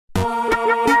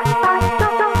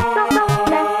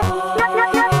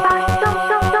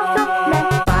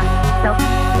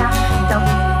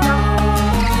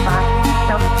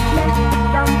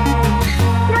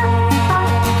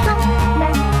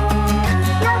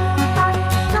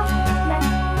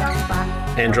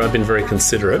Andrew, I've been very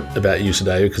considerate about you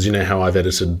today because you know how I've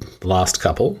edited the last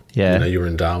couple. Yeah. You know, you were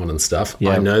in Darwin and stuff.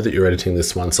 Yeah. I know that you're editing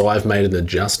this one, so I've made an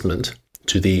adjustment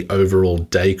to the overall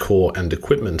decor and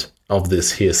equipment of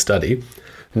this here study.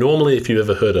 Normally, if you've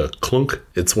ever heard a clunk,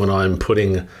 it's when I'm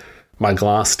putting my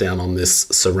glass down on this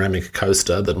ceramic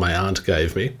coaster that my aunt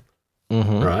gave me,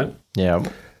 right? Yeah.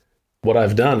 What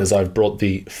I've done is I've brought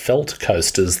the felt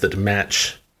coasters that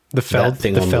match The Feld, that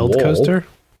thing the on Feld the wall. coaster?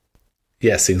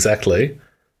 Yes, exactly.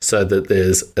 So that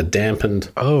there's a dampened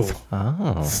Oh,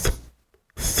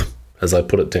 as I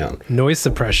put it down. noise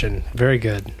suppression. Very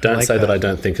good. Don't say that I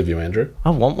don't think of you, Andrew.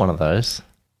 I want one of those.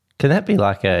 Can that be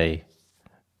like a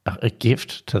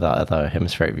gift to the other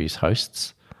Hemispheric Views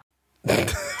hosts?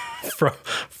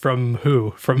 From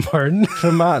who? From Martin?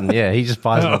 For Martin, yeah. He just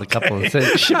buys another couple and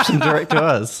ships them direct to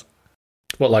us.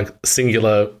 What, like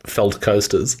singular felt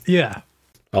coasters? Yeah.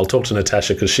 I'll talk to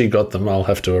Natasha because she got them. I'll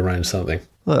have to arrange something.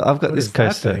 Look, I've got What this is that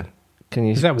coaster. thing? Can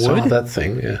you? Is that So wood? that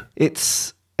thing, yeah.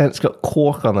 It's got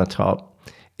cork on the top.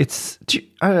 I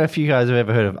don't know if you guys have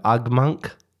ever heard of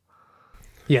Ugmonk.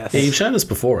 Yes. Yeah, you've shown us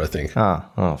before, I think.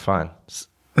 Oh, fine.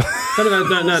 No,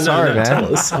 Sorry, man.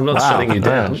 tell us. I'm not Wow, shutting you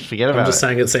down. man, forget about I'm just it.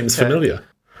 saying it seems familiar.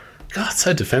 God,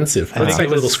 so defensive. Let's think take it a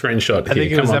little was- screenshot I here.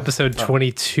 think it Come was on. episode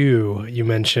 22 you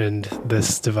mentioned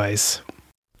this device.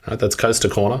 All right, that's Coaster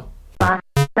Corner.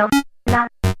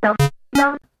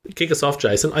 Kick us off,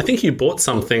 Jason. I think you bought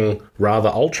something rather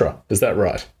ultra. Is that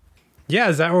right? Yeah,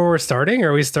 is that where we're starting?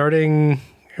 Are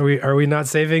we not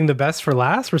saving the best for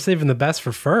last? We're saving the best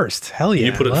for first. Hell yeah.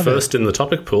 You put it love first in the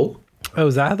topic pool. Oh,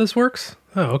 is that how this works?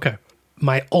 Oh, okay.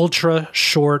 My ultra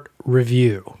short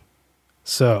review.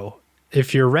 So,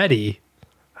 if you're ready,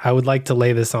 I would like to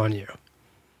lay this on you.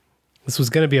 This was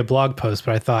going to be a blog post,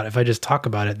 but I thought if I just talk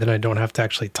about it, then I don't have to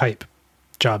actually type.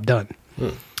 Job done.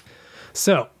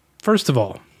 So, first of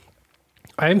all,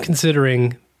 I am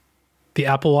considering the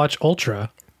Apple Watch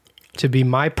Ultra to be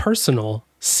my personal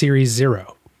Series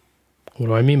 0. What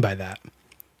do I mean by that?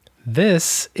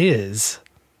 This is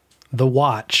the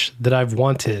watch that I've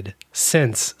wanted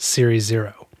since Series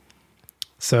 0.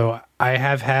 So I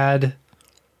have had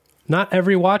not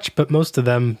every watch, but most of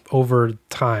them over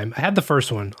time. I had the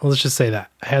first one. Let's just say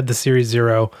that. I had the Series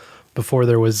 0 before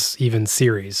there was even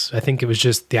Series. I think it was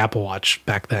just the Apple Watch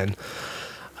back then.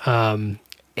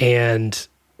 And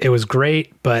it was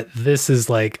great, but this is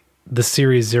like the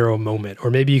Series 0 moment, or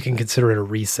maybe you can consider it a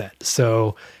reset.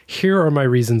 So here are my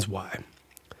reasons why.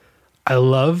 I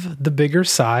love the bigger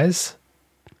size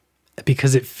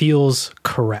because it feels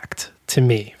correct to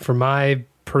me. For my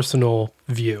personal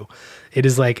view, it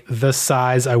is like the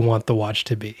size I want the watch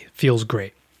to be. Feels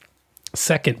great.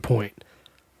 Second point,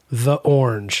 the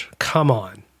orange. Come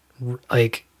on.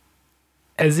 Like,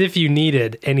 as if you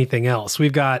needed anything else.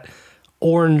 We've got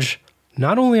orange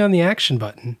not only on the action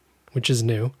button, which is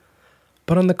new,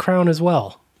 but on the crown as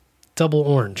well. Double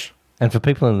orange. And for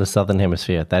people in the Southern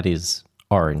Hemisphere, that is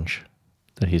orange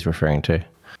that he's referring to.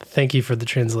 Thank you for the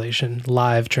translation,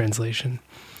 live translation.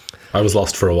 I was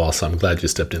lost for a while, so I'm glad you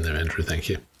stepped in there, Andrew. Thank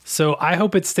you. So I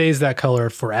hope it stays that color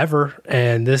forever,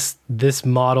 and this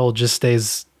model just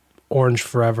stays orange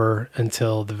forever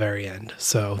until the very end.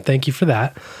 So thank you for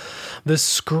that. The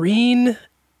screen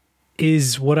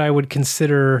is what I would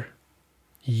consider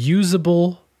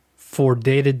usable for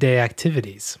day-to-day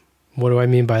activities. What do I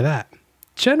mean by that?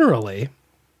 Generally,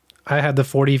 I had the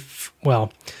 40,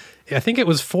 well, I think it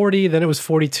was 40, then it was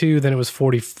 42, then it was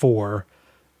 44.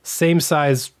 Same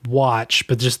size watch,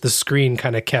 but just the screen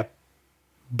kind of kept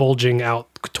bulging out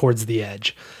towards the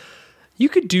edge. You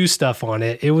could do stuff on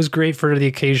it. It was great for the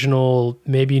occasional,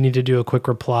 maybe you need to do a quick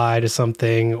reply to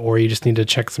something, or you just need to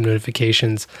check some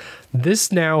notifications.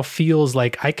 This now feels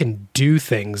like I can do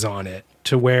things on it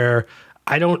to where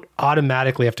I don't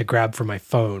automatically have to grab for my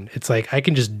phone. It's like I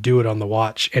can just do it on the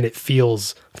watch and it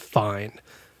feels fine.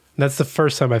 And that's the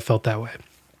first time I felt that way.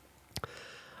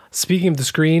 Speaking of the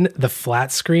screen, the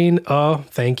flat screen, oh,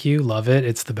 thank you. Love it.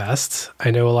 It's the best. I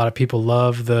know a lot of people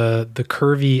love the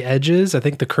curvy edges. I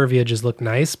think the curvy edges look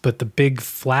nice, but the big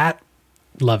flat,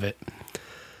 love it.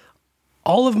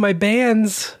 All of my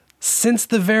bands since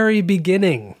the very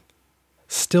beginning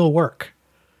still work.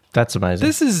 That's amazing.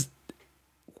 This is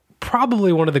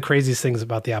probably one of the craziest things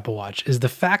about the Apple Watch is the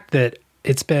fact that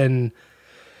it's been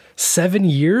 7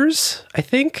 years, I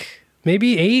think.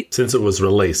 Maybe 8. Since it was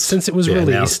released. Since it was announced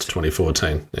released.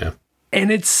 2014, yeah.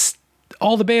 And it's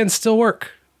all the bands still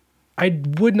work. I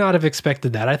would not have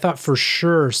expected that. I thought for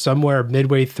sure somewhere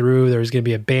midway through there was going to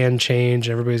be a band change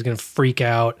and everybody's going to freak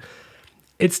out.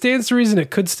 It stands to reason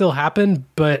it could still happen,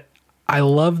 but I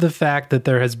love the fact that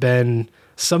there has been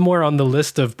somewhere on the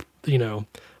list of,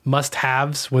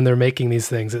 must-haves when they're making these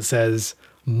things, it says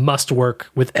must work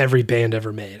with every band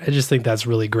ever made. I just think that's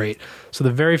really great. So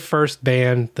the very first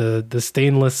band, the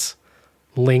stainless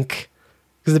Link,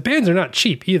 because the bands are not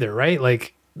cheap either, right?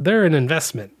 Like, they're an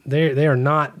investment. They are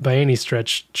not by any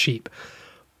stretch cheap.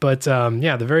 But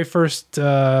the very first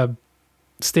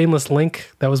stainless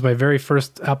Link, that was my very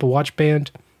first Apple Watch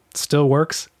band, still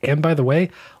works. And by the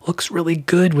way, looks really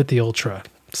good with the Ultra.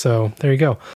 So there you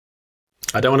go.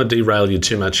 I don't want to derail you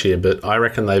too much here, but I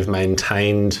reckon they've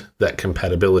maintained that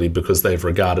compatibility because they've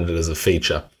regarded it as a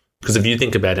feature. Because if you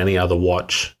think about any other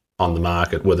watch on the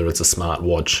market, whether it's a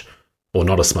smartwatch or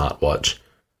not a smartwatch,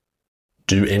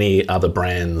 do any other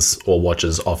brands or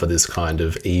watches offer this kind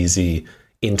of easy,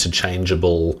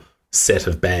 interchangeable set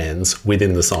of bands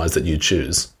within the size that you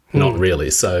choose? Not really.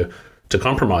 So to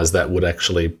compromise that would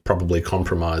actually probably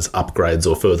compromise upgrades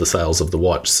or further sales of the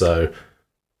watch. So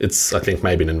it's, I think,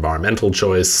 maybe an environmental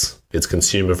choice. It's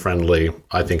consumer friendly.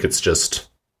 I think it's just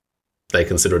they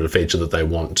consider it a feature that they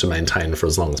want to maintain for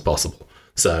as long as possible.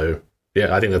 So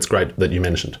yeah, I think that's great that you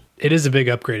mentioned. It is a big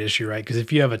upgrade issue, right? Because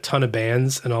if you have a ton of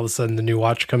bands and all of a sudden the new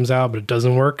watch comes out but it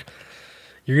doesn't work,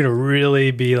 you're going to really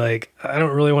be like, I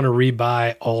don't really want to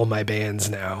rebuy all my bands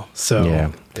now. So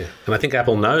Yeah. And I think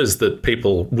Apple knows that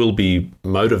people will be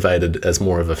motivated as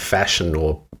more of a fashion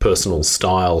or personal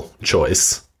style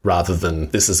choice rather than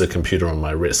this is a computer on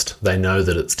my wrist. They know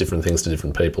that it's different things to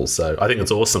different people. So I think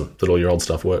it's awesome that all your old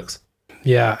stuff works.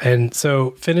 Yeah. And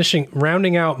so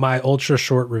rounding out my ultra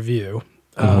short review,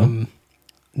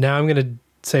 now I'm going to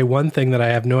say one thing that I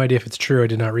have no idea if it's true. I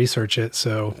did not research it.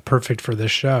 So perfect for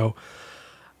this show.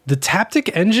 The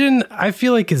Taptic engine, I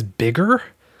feel like, is bigger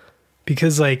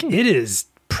because like it is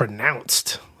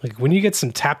pronounced. Like when you get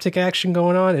some Taptic action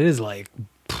going on, it is like,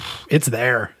 it's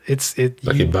there.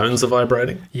 Like your bones are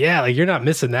vibrating? Yeah, like you're not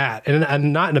missing that.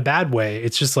 And not in a bad way.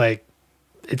 It's just like,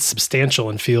 it's substantial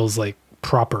and feels like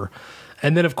proper.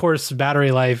 And then, of course,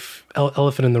 battery life,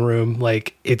 elephant in the room.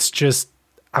 Like, it's just,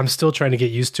 I'm still trying to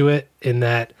get used to it in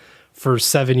that for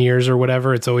 7 years or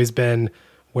whatever, it's always been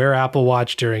wear Apple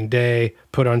Watch during day,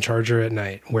 put on charger at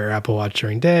night, wear Apple Watch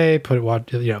during day,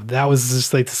 that was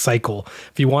just like the cycle.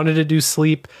 If you wanted to do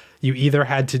sleep, you either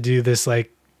had to do this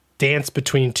like dance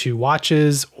between two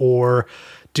watches or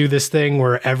do this thing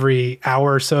where every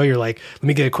hour or so you're like, let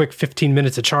me get a quick 15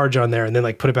 minutes of charge on there and then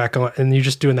like put it back on, and you're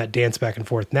just doing that dance back and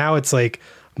forth. Now it's like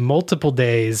multiple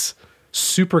days,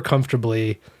 super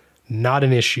comfortably, not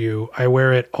an issue. I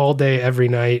wear it all day, every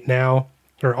night now,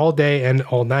 or all day and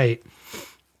all night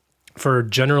for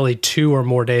generally 2 or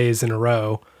more days in a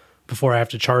row before I have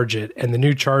to charge it. And the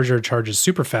new charger charges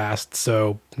super fast,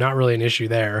 so not really an issue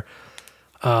there.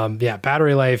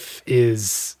 Battery life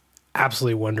is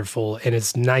absolutely wonderful, and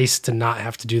it's nice to not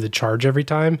have to do the charge every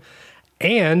time.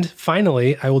 And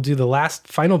finally, I will do the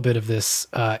final bit of this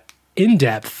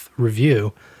in-depth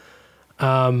review.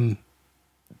 The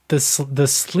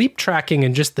sleep tracking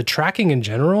and just the tracking in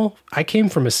general, I came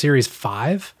from a Series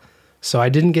 5, so I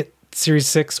didn't get Series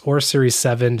 6 or Series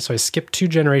 7, so I skipped 2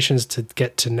 generations to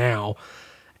get to now.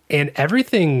 And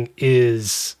everything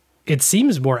it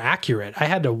seems more accurate. I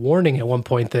had a warning at one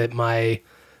point that my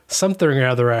something or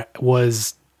other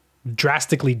was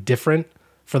drastically different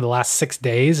for the last 6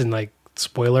 days. And like,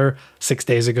 spoiler, 6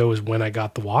 days ago is when I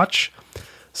got the watch.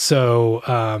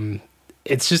 So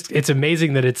it's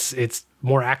amazing that it's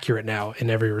more accurate now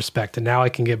in every respect. And now I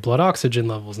can get blood oxygen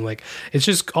levels and like, it's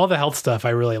just all the health stuff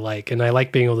I really like. And I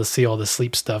like being able to see all the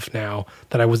sleep stuff now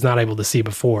that I was not able to see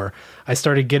before. I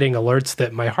started getting alerts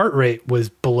that my heart rate was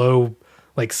below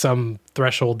like some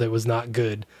threshold that was not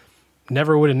good.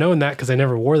 Never would have known that because I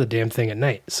never wore the damn thing at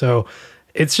night. So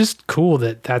it's just cool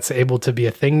that that's able to be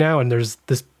a thing now. And there's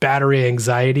this battery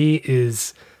anxiety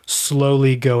is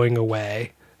slowly going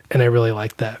away. And I really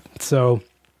like that. So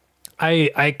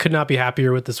I could not be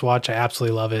happier with this watch. I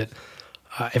absolutely love it.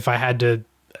 If I had to,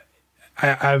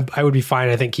 I would be fine,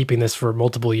 I think, keeping this for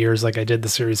multiple years like I did the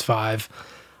Series 5.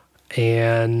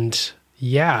 And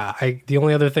yeah, the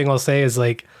only other thing I'll say is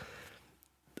like,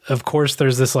 of course,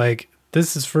 there's this like,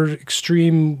 this is for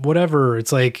extreme whatever.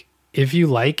 It's like, if you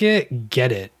like it,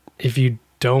 get it. If you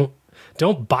don't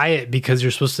buy it because you're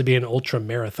supposed to be an ultra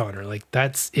marathoner. Like,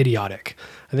 that's idiotic.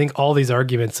 I think all these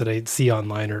arguments that I see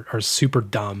online are super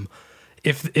dumb.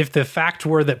 if the fact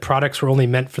were that products were only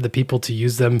meant for the people to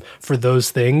use them for those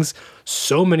things,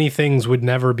 so many things would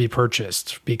never be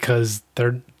purchased because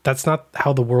that's not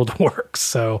how the world works.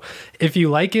 So if you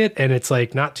like it and it's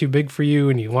like not too big for you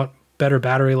and you want better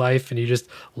battery life and you just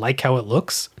like how it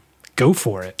looks, go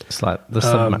for it. It's like the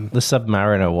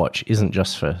Submariner watch isn't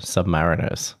just for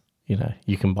submariners. You know,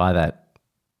 you can buy that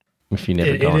if you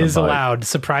never go on a boat. It is allowed.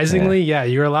 Surprisingly, yeah,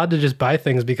 you're allowed to just buy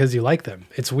things because you like them.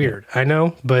 It's weird, I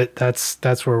know, but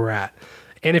that's where we're at.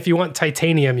 And if you want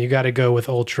titanium, you got to go with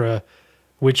Ultra,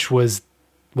 which was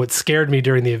what scared me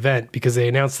during the event because they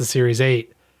announced the Series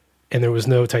 8 and there was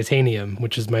no titanium,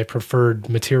 which is my preferred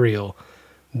material.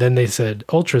 Then they said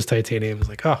Ultra's titanium. I was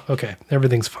like, oh, okay,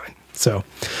 everything's fine. So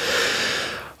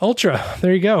Ultra,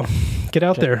 there you go. Get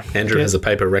out there. Andrew has a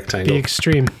paper rectangle. Be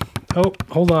extreme. Oh,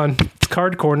 hold on. It's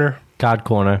card corner. Card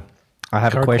corner. I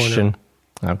have a question.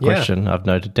 I've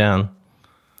noted down.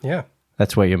 Yeah.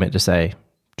 That's where you're meant to say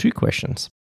 2 questions.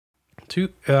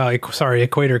 Sorry,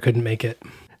 Equator couldn't make it.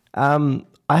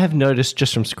 I have noticed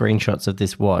just from screenshots of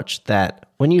this watch that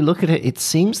when you look at it, it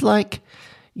seems like,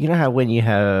 you know how when you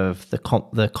have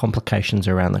the complications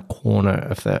around the corner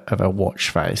of a watch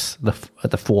face,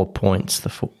 at the 4 points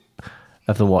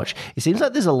of the watch, it seems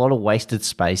like there's a lot of wasted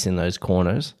space in those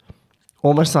corners.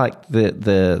 Almost like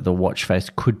the watch face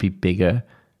could be bigger,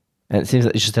 and it seems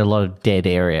like there's just a lot of dead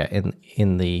area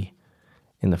in the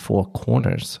 4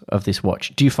 corners of this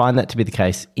watch. Do you find that to be the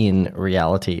case in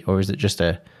reality, or is it just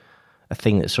a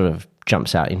thing that sort of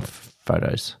jumps out in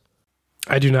photos?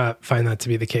 I do not find that to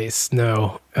be the case,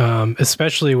 no.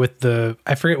 Especially with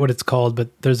I forget what it's called,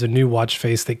 but there's a new watch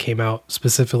face that came out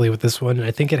specifically with this one. And I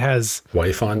think it has...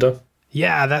 Wayfinder?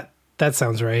 Yeah, that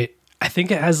sounds right. I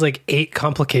think it has like 8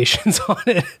 complications on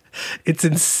it. It's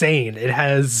insane. It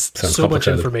has so much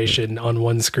information on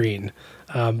one screen.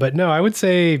 But no, I would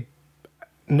say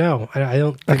no. I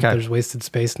don't think there's wasted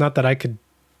space. Not that I could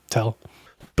tell.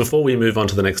 Before we move on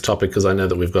to the next topic, because I know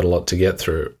that we've got a lot to get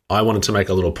through, I wanted to make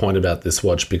a little point about this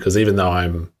watch because even though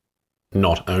I'm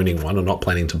not owning one or not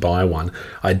planning to buy one,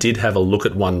 I did have a look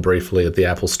at one briefly at the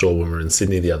Apple store when we were in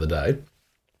Sydney the other day.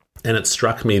 And it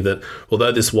struck me that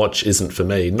although this watch isn't for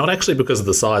me, not actually because of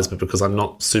the size, but because I'm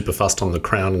not super fussed on the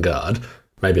crown guard,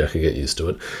 maybe I could get used to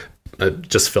it, it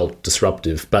just felt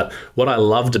disruptive. But what I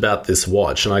loved about this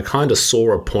watch, and I kind of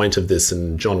saw a point of this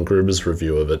in John Gruber's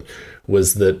review of it,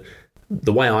 was that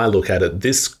the way I look at it,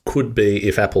 this could be,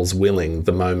 if Apple's willing,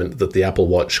 the moment that the Apple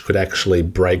Watch could actually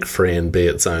break free and be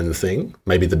its own thing,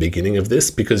 maybe the beginning of this,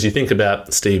 because you think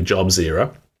about Steve Jobs'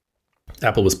 era,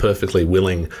 Apple was perfectly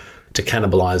willing to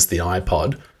cannibalize the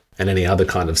iPod and any other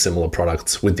kind of similar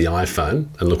products with the iPhone,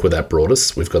 and look where that brought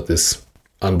us. We've got this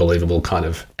unbelievable kind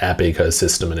of app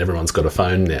ecosystem and everyone's got a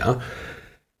phone now.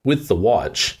 With the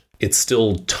watch, it's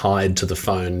still tied to the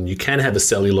phone. You can have a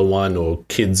cellular one or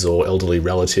kids or elderly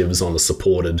relatives on a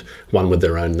supported one with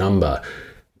their own number.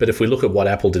 But if we look at what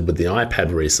Apple did with the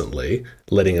iPad recently,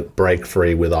 letting it break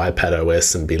free with iPad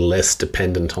OS and be less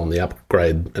dependent on the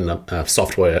upgrade and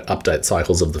software update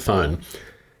cycles of the phone,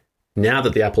 now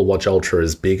that the Apple Watch Ultra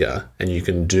is bigger and you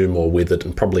can do more with it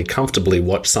and probably comfortably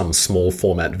watch some small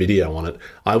format video on it,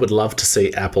 I would love to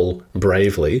see Apple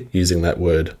bravely, using that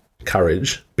word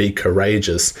courage, be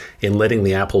courageous in letting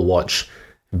the Apple Watch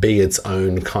be its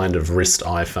own kind of wrist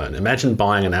iPhone. Imagine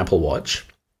buying an Apple Watch,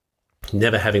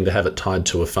 never having to have it tied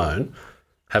to a phone,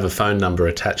 have a phone number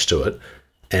attached to it,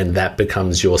 and that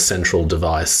becomes your central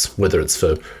device, whether it's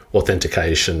for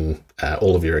authentication,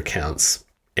 all of your accounts,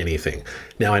 anything.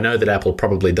 Now, I know that Apple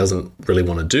probably doesn't really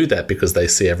want to do that because they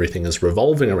see everything as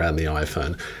revolving around the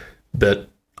iPhone, but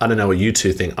I don't know what you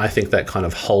two think. I think that kind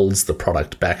of holds the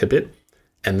product back a bit.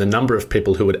 And the number of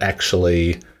people who would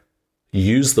actually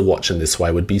use the watch in this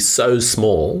way would be so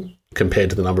small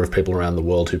compared to the number of people around the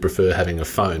world who prefer having a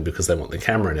phone because they want the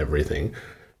camera and everything.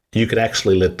 You could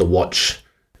actually let the watch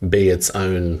be its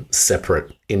own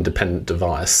separate, independent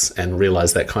device and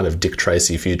realize that kind of Dick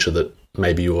Tracy future that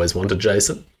maybe you always wanted,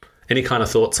 Jason. Any kind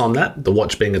of thoughts on that? The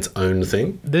watch being its own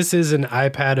thing? This is an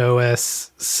iPad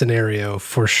OS scenario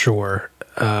for sure.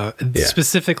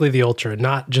 Specifically the Ultra,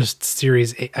 not just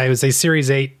Series 8. I would say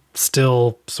Series 8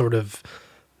 still sort of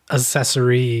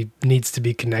accessory, needs to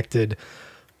be connected.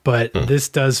 But this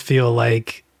does feel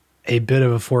like a bit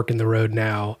of a fork in the road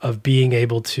now of being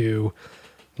able to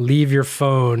leave your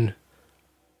phone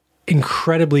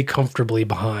incredibly comfortably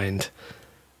behind.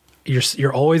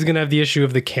 You're always going to have the issue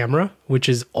of the camera, which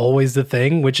is always the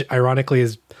thing, which ironically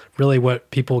is really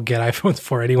what people get iPhones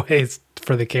for anyways,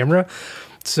 for the camera.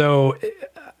 So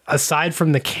aside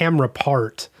from the camera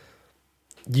part,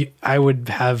 I would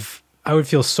have I would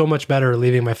feel so much better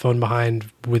leaving my phone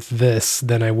behind with this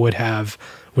than I would have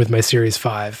with my Series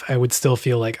 5. I would still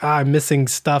feel like, I'm missing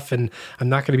stuff and I'm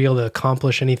not going to be able to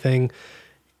accomplish anything.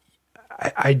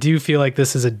 I do feel like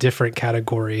this is a different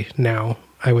category now,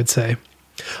 I would say.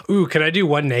 Ooh, can I do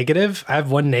one negative? I have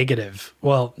one negative.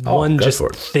 Well, one just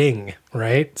thing,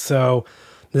 right? So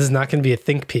this is not going to be a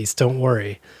think piece. Don't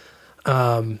worry.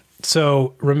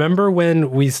 So remember when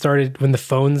the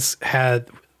phones had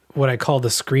what I call the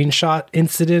screenshot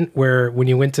incident, where when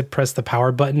you went to press the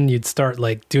power button, you'd start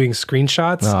like doing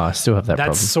screenshots. Oh, I still have that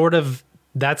problem.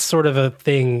 That's sort of a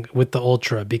thing with the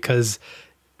Ultra, because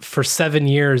for 7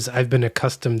 years I've been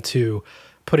accustomed to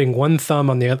putting one thumb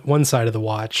on the one side of the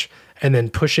watch and then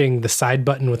pushing the side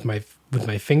button with my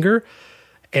finger.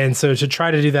 And so to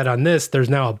try to do that on this, there's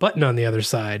now a button on the other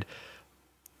side.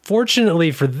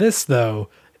 Fortunately for this though,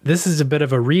 this is a bit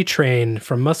of a retrain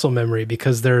from muscle memory,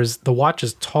 because the watch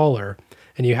is taller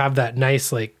and you have that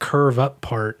nice like curve up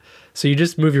part. So you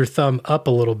just move your thumb up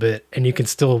a little bit and you can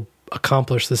still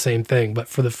accomplish the same thing. But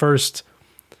for the first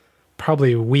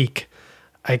probably a week,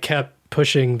 I kept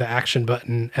pushing the action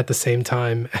button at the same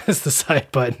time as the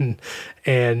side button.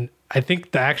 And I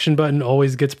think the action button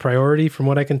always gets priority from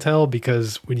what I can tell,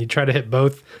 because when you try to hit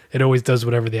both, it always does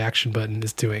whatever the action button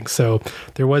is doing. So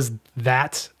there was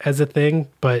that as a thing,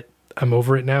 but I'm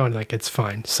over it now and like, it's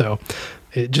fine. So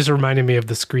it just reminded me of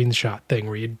the screenshot thing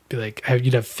where you'd be like,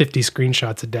 you'd have 50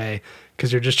 screenshots a day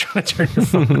because you're just trying to turn your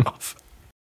phone off.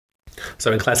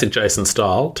 So in classic Jason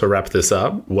style, to wrap this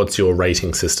up, what's your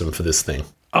rating system for this thing?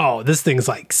 Oh, this thing's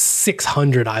like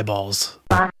 600 eyeballs.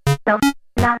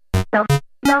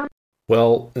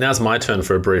 Well, now's my turn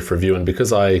for a brief review, and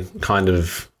because I kind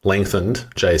of lengthened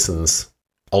Jason's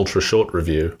ultra short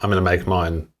review, I'm going to make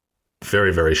mine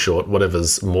very, very short,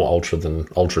 whatever's more ultra than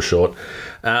ultra short.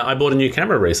 I bought a new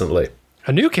camera recently.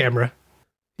 A new camera?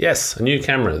 Yes, a new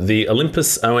camera, the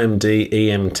Olympus OMD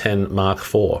EM10 Mark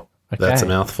IV. Okay. That's a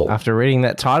mouthful. After reading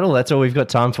that title, that's all we've got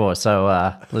time for, so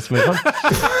let's move on.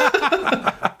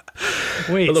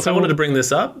 Wait, but look, I wanted to bring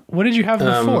this up. What did you have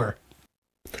before?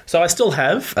 So I still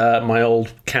have my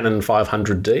old Canon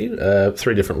 500D,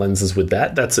 3 different lenses with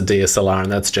that. That's a DSLR,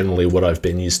 and that's generally what I've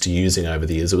been used to using over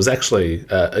the years. It was actually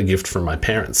a gift from my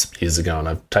parents years ago, and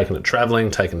I've taken it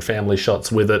traveling, taken family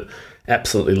shots with it.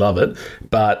 Absolutely love it.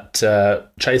 But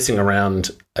chasing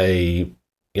around a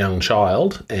young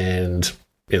child and,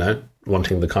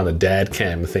 wanting the kind of dad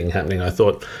cam thing happening, I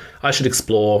thought I should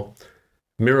explore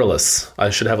mirrorless. I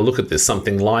should have a look at this,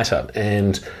 something lighter.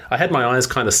 And I had my eyes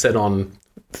kind of set on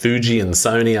Fuji and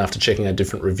Sony after checking out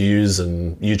different reviews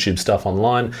and YouTube stuff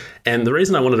online. And the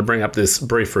reason I wanted to bring up this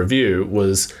brief review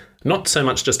was not so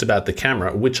much just about the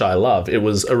camera, which I love. It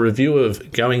was a review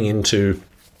of going into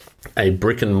a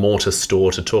brick and mortar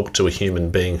store to talk to a human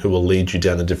being who will lead you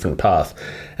down a different path.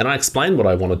 And I explained what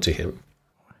I wanted to him.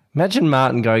 Imagine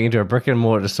Martin going into a brick and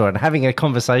mortar store and having a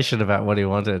conversation about what he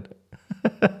wanted.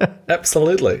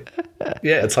 Absolutely.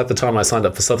 Yeah, it's like the time I signed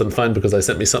up for Southern Phone because they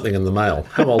sent me something in the mail.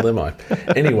 How old am I?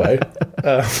 Anyway,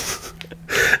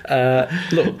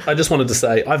 look, I just wanted to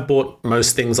say I've bought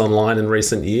most things online in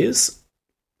recent years,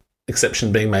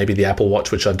 exception being maybe the Apple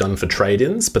Watch, which I've done for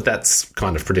trade-ins, but that's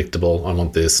kind of predictable. I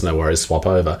want this, no worries, swap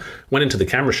over. Went into the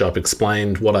camera shop,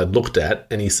 explained what I'd looked at,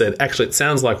 and he said, actually, it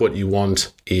sounds like what you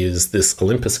want is this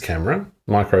Olympus camera.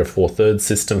 Micro Four Thirds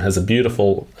system, has a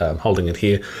beautiful, holding it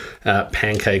here,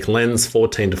 pancake lens,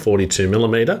 14 to 42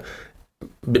 millimeter,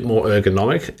 a bit more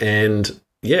ergonomic. And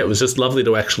yeah, it was just lovely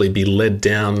to actually be led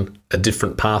down a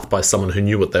different path by someone who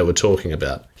knew what they were talking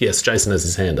about. Yes, Jason has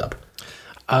his hand up.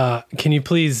 Can you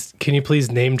please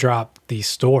name drop the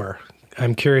store?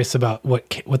 I'm curious about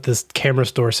what this camera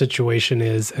store situation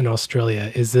is in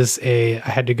Australia. Is this I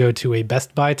had to go to a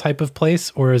Best Buy type of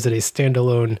place, or is it a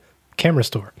standalone camera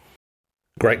store?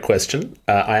 Great question.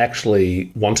 I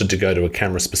actually wanted to go to a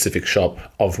camera-specific shop,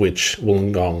 of which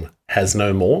Wollongong has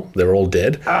no more. They're all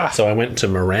dead. So I went to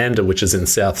Miranda, which is in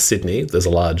South Sydney. There's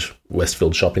a large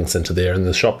Westfield shopping centre there, and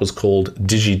the shop was called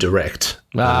DigiDirect.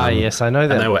 Yes, I know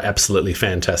that. And they were absolutely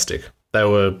fantastic. They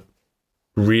were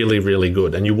really, really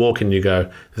good. And you walk in and you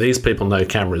go, these people know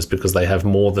cameras because they have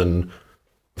more than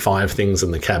 5 things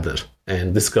in the cabinet.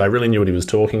 And this guy really knew what he was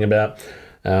talking about.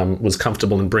 Was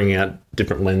comfortable in bringing out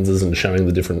different lenses and showing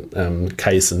the different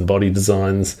case and body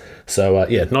designs. So,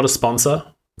 not a sponsor.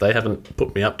 They haven't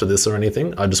put me up to this or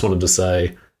anything. I just wanted to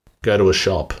say, go to a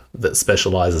shop that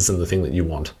specialises in the thing that you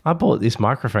want. I bought this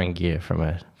microphone gear from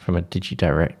a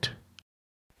DigiDirect.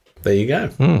 There you go.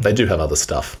 They do have other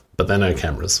stuff, but they're no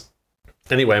cameras.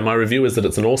 Anyway, my review is that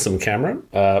it's an awesome camera.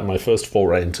 My first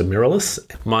foray into mirrorless.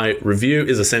 My review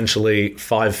is essentially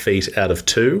 5 feet out of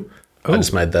 2. I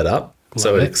just made that up.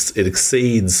 So Love it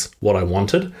exceeds what I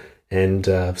wanted, and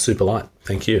super light.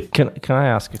 Thank you. Can I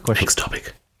ask a question? Next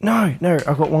topic. No,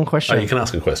 I've got one question. Oh, you can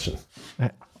ask a question.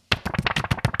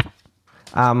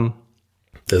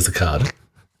 There's the card.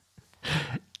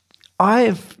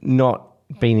 I've not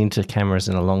been into cameras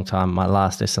in a long time. My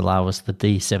last SLR was the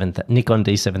Nikon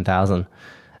D7000,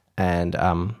 and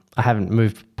I haven't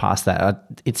moved past that.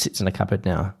 It sits in a cupboard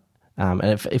now, and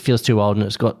it feels too old, and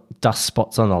it's got dust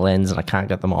spots on the lens, and I can't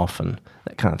get them off, and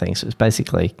that kind of thing. So it's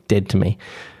basically dead to me.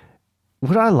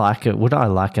 Would I like a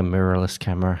mirrorless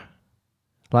camera?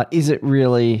 Like, is it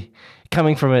really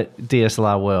coming from a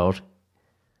DSLR world?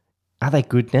 Are they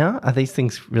good now? Are these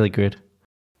things really good?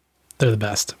 They're the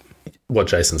best. What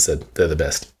Jason said, they're the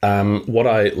best. What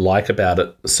I like about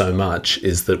it so much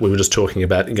is that we were just talking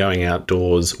about going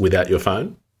outdoors without your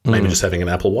phone, maybe just having an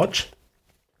Apple Watch.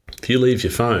 If you leave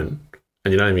your phone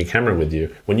and you don't have your camera with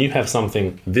you, when you have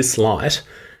something this light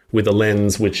with a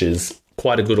lens which is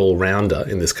quite a good all-rounder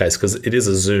in this case, because it is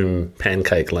a zoom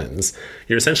pancake lens,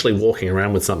 you're essentially walking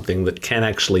around with something that can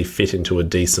actually fit into a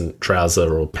decent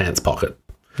trouser or pants pocket.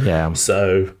 Yeah.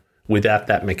 So without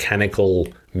that mechanical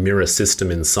mirror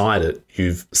system inside it,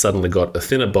 you've suddenly got a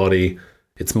thinner body,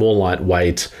 it's more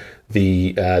lightweight.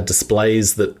 The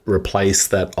displays that replace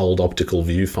that old optical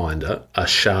viewfinder are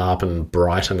sharp and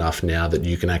bright enough now that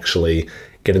you can actually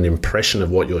get an impression of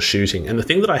what you're shooting. And the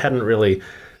thing that I hadn't really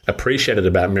appreciated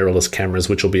about mirrorless cameras,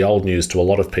 which will be old news to a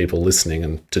lot of people listening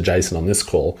and to Jason on this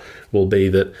call, will be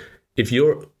that if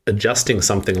you're adjusting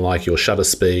something like your shutter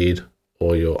speed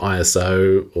or your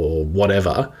ISO or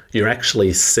whatever, you're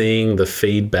actually seeing the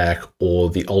feedback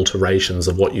or the alterations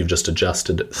of what you've just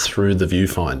adjusted through the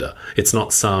viewfinder. It's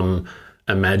not some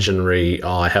imaginary,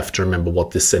 I have to remember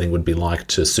what this setting would be like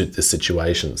to suit this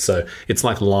situation. So it's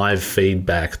like live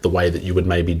feedback, the way that you would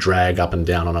maybe drag up and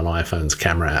down on an iPhone's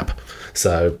camera app.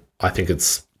 So I think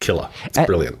it's killer. It's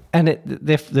brilliant. And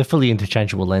they're fully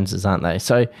interchangeable lenses, aren't they?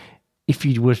 So if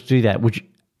you were to do that,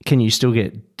 can you still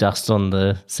get dust on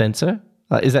the sensor?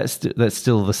 Is that that's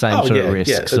still the same sort of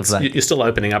risks of that? You're still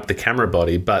opening up the camera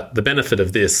body, but the benefit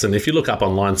of this, and if you look up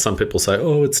online, some people say,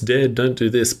 oh, it's dead, don't do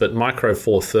this, but Micro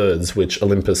Four Thirds, which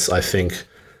Olympus, I think,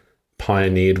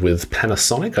 pioneered with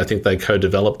Panasonic, I think they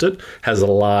co-developed it, has a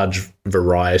large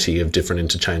variety of different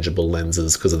interchangeable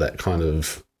lenses because of that kind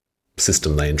of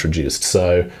system they introduced.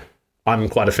 So I'm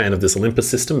quite a fan of this Olympus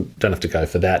system. Don't have to go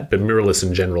for that, but mirrorless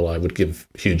in general, I would give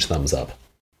huge thumbs up.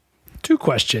 2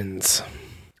 questions.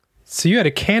 So you had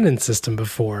a Canon system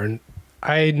before, and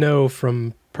I know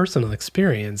from personal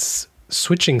experience,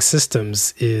 switching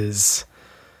systems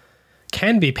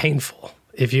can be painful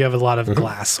if you have a lot of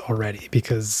glass already,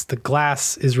 because the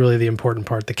glass is really the important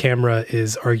part. The camera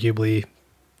is arguably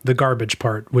the garbage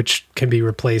part, which can be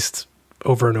replaced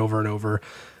over and over and over.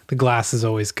 The glass is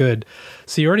always good.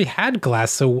 So you already had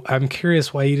glass, so I'm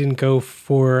curious why you didn't go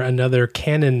for another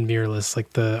Canon mirrorless,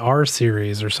 like the R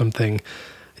series or something.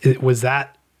 Was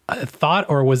that a thought,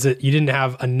 or was it you didn't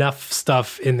have enough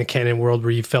stuff in the Canon world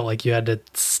where you felt like you had to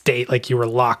stay, like you were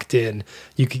locked in?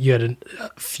 You had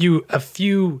a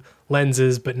few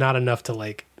lenses, but not enough to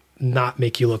like not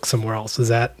make you look somewhere else. Is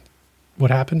that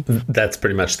what happened? That's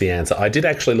pretty much the answer. I did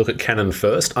actually look at Canon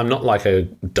first. I'm not like a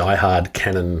diehard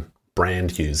Canon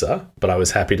brand user, but I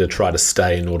was happy to try to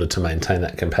stay in order to maintain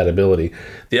that compatibility.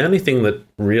 The only thing that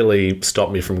really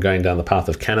stopped me from going down the path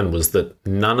of Canon was that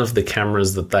none of the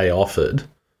cameras that they offered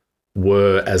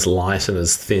were as light and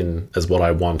as thin as what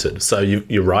I wanted. So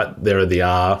you're right, there are the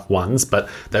R ones, but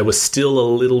they were still a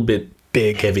little bit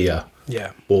big, heavier.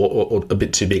 Yeah. Or a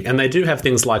bit too big. And they do have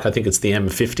things like, I think it's the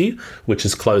M50, which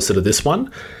is closer to this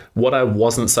one. What I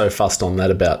wasn't so fussed on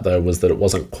that about, though, was that it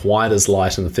wasn't quite as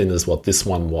light and thin as what this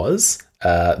one was.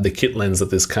 The kit lens that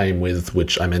this came with,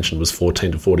 which I mentioned was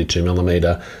 14 to 42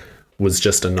 millimeter, was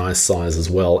just a nice size as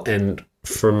well. And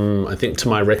from, I think, to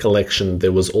my recollection,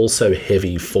 there was also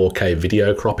heavy 4K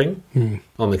video cropping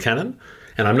on the Canon.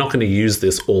 And I'm not going to use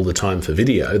this all the time for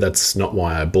video. That's not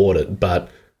why I bought it. But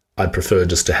I'd prefer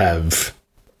just to have,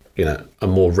 a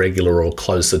more regular or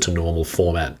closer to normal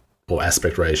format or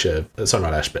aspect ratio. Sorry,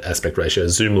 not aspect ratio,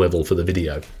 zoom level for the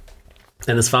video.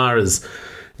 And as far as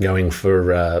going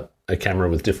for a camera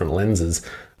with different lenses,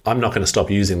 I'm not going to stop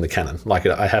using the Canon. Like,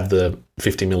 I have the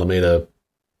 50 millimeter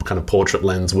kind of portrait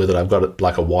lens with it. I've got it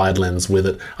like a wide lens with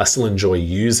it. I still enjoy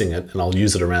using it, and I'll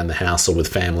use it around the house or with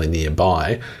family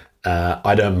nearby.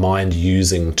 I don't mind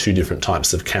using 2 different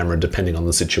types of camera depending on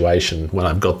the situation when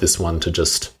I've got this one to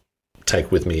just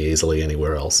take with me easily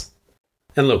anywhere else.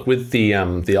 And look, with the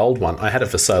old one, I had it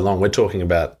for so long. We're talking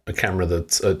about a camera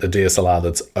that's a DSLR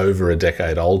that's over a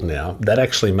decade old now. That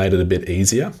actually made it a bit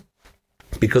easier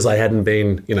because I hadn't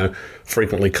been,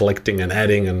 frequently collecting and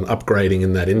adding and upgrading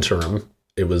in that interim,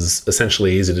 it was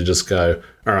essentially easy to just go,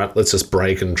 all right, let's just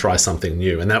break and try something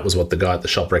new. And that was what the guy at the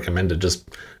shop recommended. Just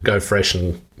go fresh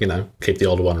and, keep the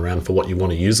older one around for what you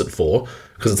want to use it for,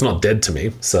 because it's not dead to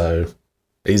me. So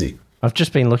easy. I've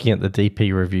just been looking at the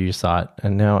DP review site,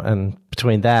 and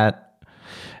between that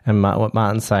and what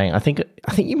Martin's saying, I think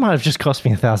you might have just cost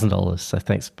me $1,000. So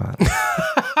thanks, Martin.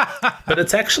 But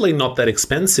it's actually not that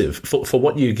expensive for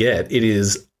what you get. It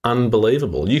is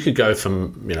unbelievable. You could go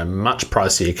from much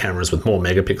pricier cameras with more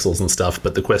megapixels and stuff,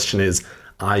 but the question is,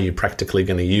 are you practically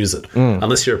going to use it?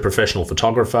 Unless you're a professional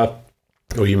photographer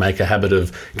or you make a habit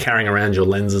of carrying around your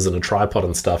lenses and a tripod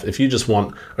and stuff. If you just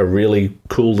want a really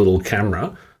cool little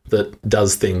camera that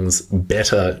does things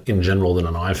better in general than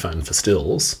an iPhone for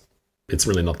stills, it's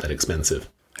really not that expensive.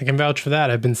 I can vouch for that.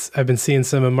 I've been seeing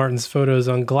some of Martin's photos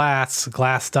on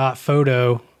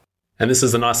glass.photo. And this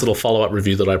is a nice little follow-up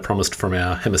review that I promised from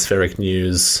our Hemispheric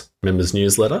News members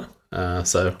newsletter.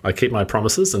 So I keep my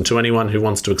promises. And to anyone who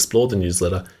wants to explore the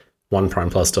newsletter,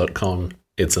 oneprimeplus.com,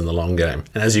 it's in the long game.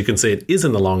 And as you can see, it is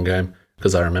in the long game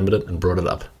because I remembered it and brought it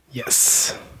up.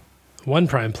 Yes.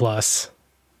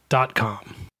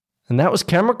 oneprimeplus.com. And that was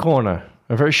Camera Corner.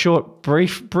 A very short,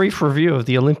 brief review of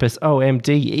the Olympus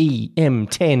OMD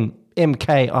EM10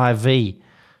 MKIV,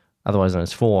 otherwise known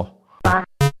as 4.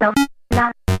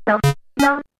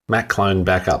 Mac clone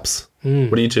backups.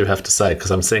 What do you two have to say? Because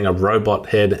I'm seeing a robot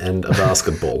head and a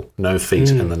basketball. No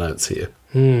feet in the notes here.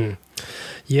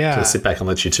 Yeah. So sit back and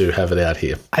let you two have it out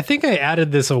here. I think I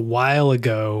added this a while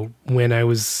ago when I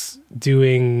was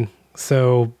doing,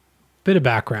 so bit of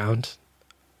background.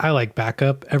 I like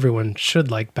backup. Everyone should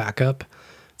like backup.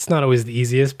 It's not always the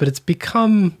easiest, but it's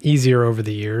become easier over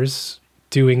the years,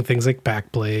 doing things like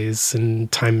Backblaze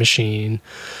and Time Machine.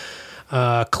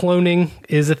 Cloning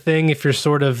is a thing if you're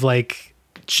sort of like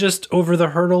just over the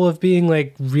hurdle of being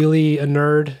like really a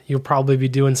nerd. You'll probably be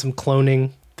doing some cloning.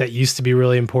 That used to be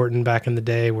really important back in the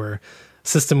day, where a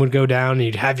system would go down and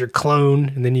you'd have your clone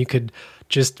and then you could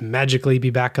just magically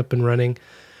be back up and running.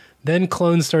 Then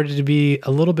clones started to be a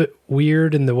little bit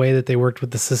weird in the way that they worked with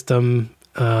the system.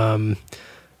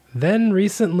 Then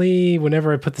recently,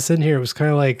 whenever I put this in here, it was kind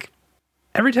of like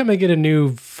every time I get a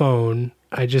new phone,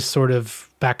 I just sort of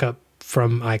back up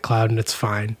from iCloud and it's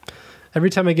fine. Every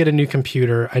time I get a new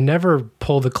computer, I never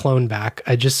pull the clone back.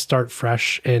 I just start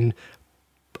fresh, and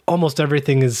almost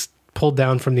everything is pulled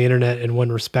down from the internet in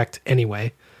one respect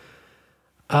anyway.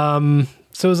 So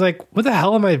it was like, what the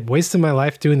hell am I wasting my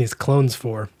life doing these clones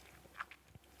for?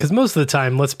 Because most of the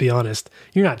time, let's be honest,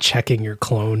 you're not checking your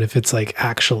clone if it's like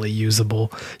actually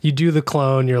usable. You do the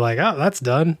clone, you're like, oh, that's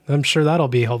done. I'm sure that'll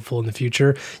be helpful in the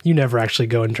future. You never actually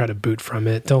go and try to boot from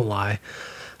it. Don't lie.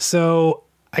 So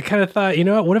I kind of thought,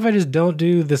 what if I just don't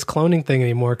do this cloning thing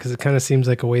anymore? Because it kind of seems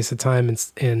like a waste of time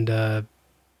and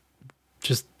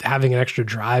just having an extra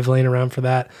drive laying around for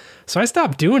that. So I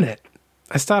stopped doing it.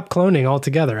 I stopped cloning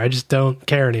altogether. I just don't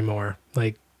care anymore.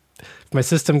 Like, if my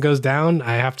system goes down,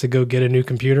 I have to go get a new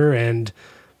computer and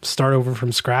start over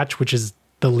from scratch, which is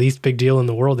the least big deal in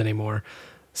the world anymore.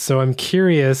 So I'm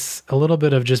curious, a little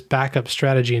bit of just backup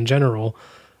strategy in general.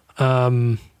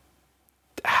 Have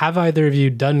either of you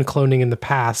done cloning in the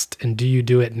past, and do you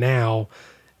do it now?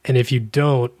 And if you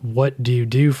don't, what do you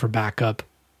do for backup?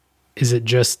 Is it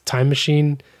just Time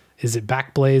Machine? Is it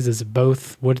Backblaze? Is it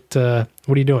both? What are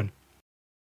you doing?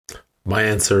 My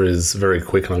answer is very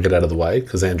quick, and I'll get out of the way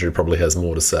because Andrew probably has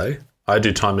more to say. I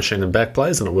do Time Machine and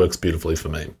Backblaze, and it works beautifully for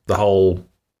me. The whole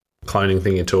cloning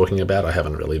thing you're talking about, I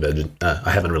haven't really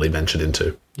ventured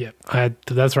into. Yeah,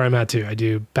 that's where I'm at too. I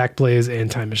do Backblaze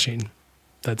and Time Machine.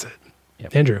 That's it.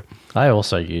 Yep. Andrew. I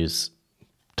also use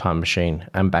Time Machine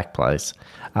and Backblaze.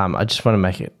 I just want to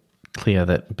make it clear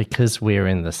that because we're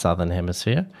in the Southern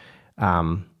Hemisphere,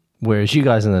 whereas you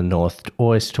guys in the North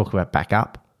always talk about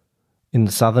backup, in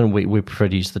the Southern, we prefer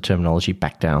to use the terminology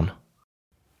back down.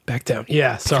 Back down.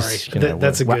 Yeah, sorry. Because,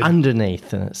 that's a good... We're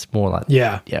underneath, and it's more like...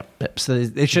 Yeah. So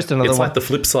it's just another It's one. like the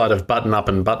flip side of button up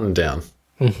and button down.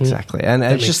 Mm-hmm. Exactly. And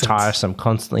it's just tiresome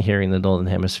constantly hearing the Northern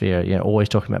Hemisphere, always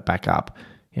talking about backup.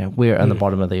 We're on the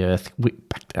bottom of the earth, we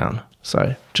back down.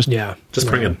 So just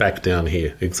bring it back down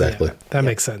here. Exactly. Yeah, that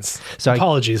makes sense. So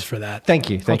apologies for that. Thank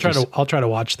you. I'll try to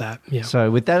watch that. Yeah. So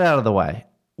with that out of the way,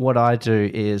 what I do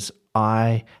is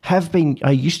I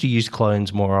used to use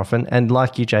clones more often, and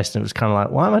like you, Jason, it was kind of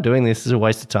like, why am I doing this? This is a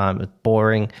waste of time. It's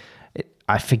boring.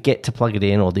 I forget to plug it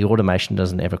in, or the automation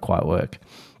doesn't ever quite work.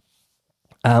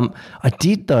 I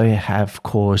did though have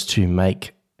cause to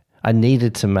make. I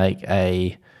needed to make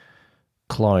a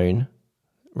clone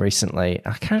recently.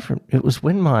 I can't remember. It was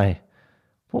when my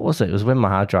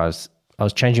hard drives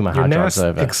was changing my Your hard drives NAS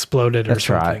over. exploded or That's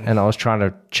something. right. And I was trying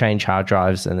to change hard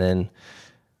drives, and then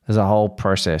there's a whole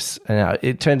process. And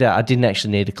it turned out I didn't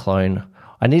actually need a clone.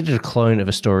 I needed a clone of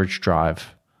a storage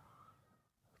drive,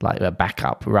 like a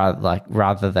backup,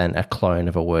 rather than a clone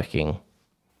of a working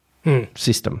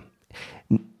system.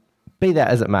 Be that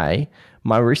as it may,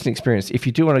 my recent experience, if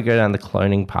you do want to go down the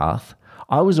cloning path,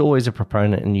 I was always a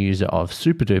proponent and user of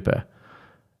SuperDuper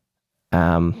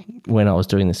when I was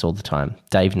doing this all the time.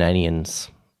 Dave Nanian's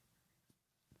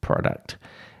product.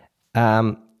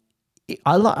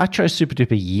 I chose SuperDuper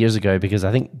years ago because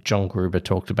I think John Gruber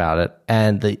talked about it,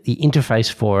 and the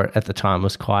interface for it at the time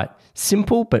was quite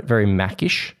simple but very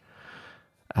Mac-ish.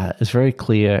 It was very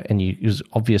clear and it was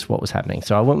obvious what was happening.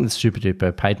 So I went with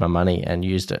SuperDuper, paid my money, and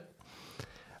used it.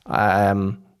 I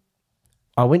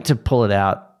went to pull it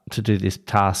out to do this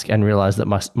task and realized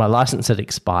that my license had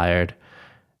expired,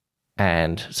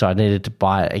 and so I needed to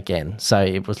buy it again. So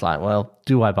it was like, well,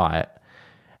 do I buy it?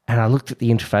 And I looked at the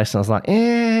interface and I was like,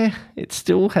 it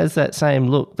still has that same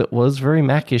look that was very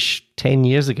Mac-ish 10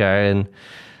 years ago, and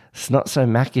it's not so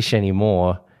Mac-ish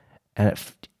anymore. And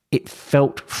it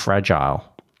felt fragile.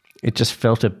 It just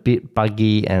felt a bit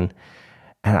buggy, and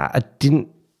I didn't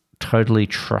totally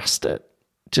trust it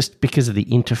just because of the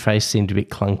interface seemed a bit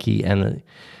clunky, and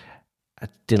I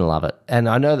didn't love it. And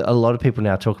I know that a lot of people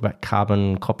now talk about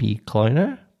Carbon Copy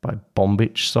Cloner by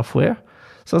Bombich Software.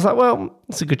 So I was like, well,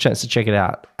 it's a good chance to check it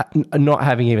out. Not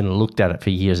having even looked at it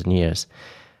for years and years.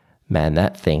 Man,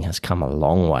 that thing has come a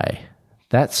long way.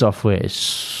 That software is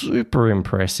super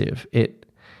impressive.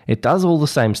 It does all the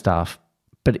same stuff,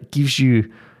 but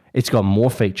it's got more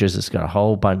features. It's got a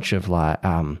whole bunch of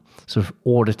sort of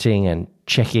auditing and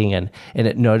checking, and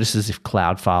it notices if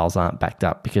cloud files aren't backed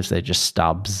up because they're just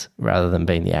stubs rather than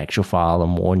being the actual file,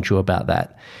 and warns you about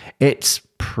that. It's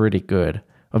pretty good,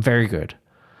 or very good.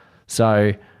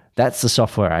 So that's the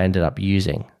software I ended up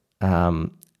using.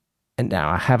 And now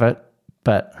I have it,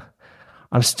 but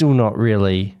I'm still not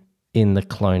really in the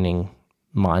cloning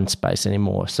mind space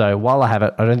anymore. So while I have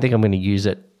it, I don't think I'm going to use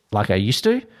it like I used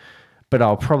to, but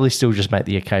I'll probably still just make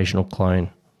the occasional clone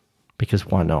because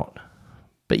why not?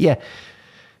 But yeah,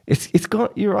 it's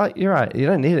got, you're right. You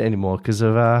don't need it anymore because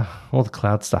of all the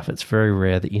cloud stuff. It's very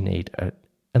rare that you need it.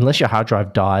 Unless your hard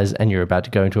drive dies and you're about to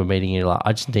go into a meeting and you're like,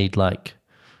 I just need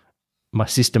my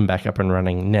system back up and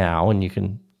running now, and you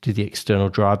can do the external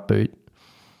drive boot.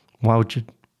 Why would you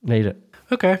need it?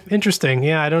 Okay, interesting.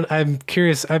 Yeah, I'm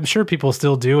curious. I'm sure people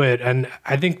still do it, and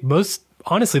I think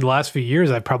honestly, the last few years,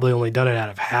 I've probably only done it out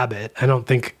of habit. I don't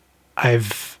think I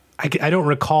don't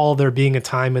recall there being a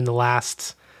time in the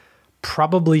last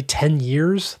probably 10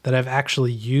 years that I've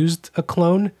actually used a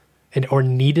clone or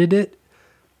needed it,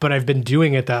 but I've been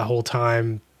doing it that whole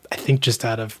time, I think just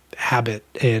out of habit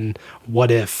and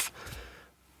what if.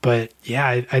 But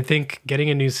yeah, I think getting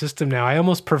a new system now, I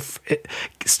almost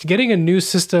getting a new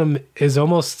system is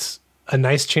almost a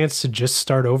nice chance to just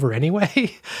start over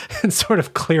anyway and sort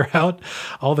of clear out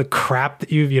all the crap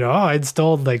that I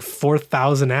installed like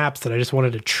 4,000 apps that I just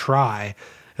wanted to try,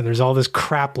 and there's all this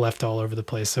crap left all over the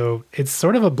place. So it's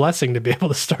sort of a blessing to be able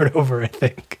to start over, I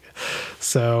think.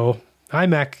 So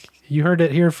iMac, you heard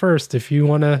it here first. If you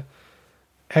want to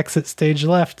exit stage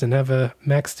left and have a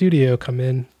Mac Studio come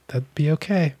in, that'd be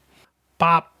okay.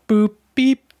 Bop, boop,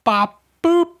 beep, bop,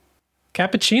 boop.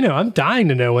 Cappuccino. I'm dying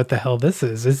to know what the hell this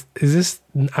is. Is this,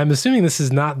 I'm assuming this is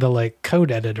not the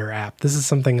code editor app. This is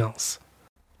something else.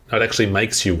 No, it actually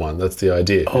makes you one. That's the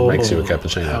idea. It makes you a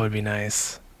cappuccino. That would be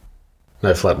nice.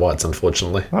 No flat whites,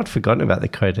 unfortunately. I'd forgotten about the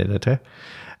code editor.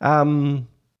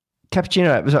 Cappuccino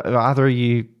app, was either of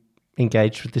you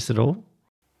engaged with this at all?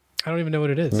 I don't even know what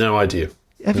it is. No idea.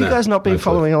 Have you guys not been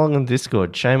following along on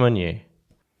Discord? Shame on you.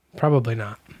 Probably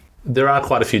not. There are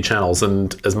quite a few channels,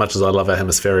 and as much as I love our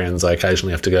Hemispherians, I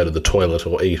occasionally have to go to the toilet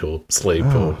or eat or sleep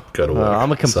or go to work.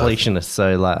 I'm a completionist,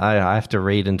 so I have to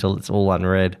read until it's all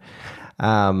unread.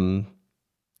 This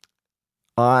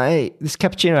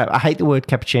cappuccino app, I hate the word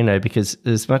cappuccino because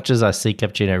as much as I see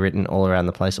cappuccino written all around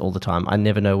the place all the time, I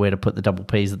never know where to put the double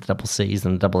P's and the double C's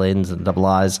and the double N's and the double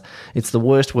I's. It's the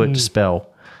worst word to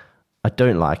spell. I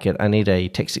don't like it. I need a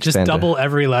text expander. Just double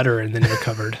every letter and then you're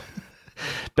covered.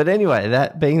 But anyway,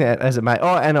 that being that as it may.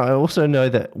 Oh, and I also know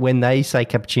that when they say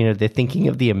cappuccino, they're thinking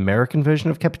of the American version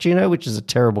of cappuccino, which is a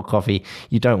terrible coffee.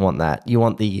 You don't want that. You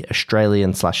want the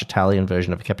Australian/Italian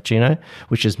version of a cappuccino,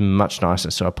 which is much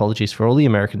nicer. So apologies for all the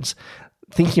Americans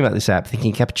thinking about this app,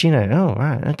 thinking cappuccino. Oh,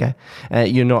 right, okay.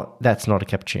 That's not a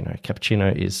cappuccino.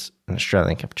 Cappuccino is an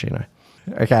Australian cappuccino.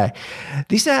 Okay.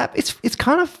 This app, it's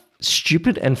kind of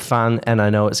stupid and fun, and I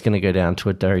know it's going to go down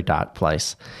to a very dark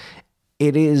place.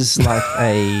 It is like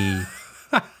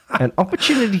an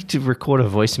opportunity to record a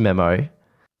voice memo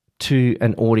to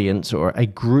an audience or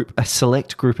a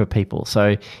select group of people.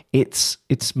 So it's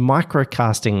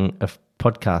microcasting of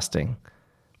podcasting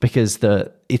because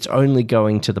it's only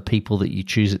going to the people that you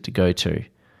choose it to go to.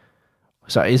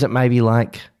 So is it maybe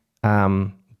like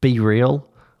Be Real?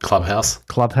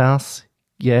 Clubhouse,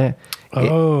 yeah.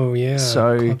 Oh, yeah,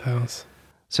 So, Clubhouse.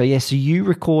 So you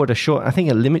record a short, I think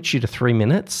it limits you to 3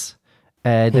 minutes.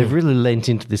 They've really lent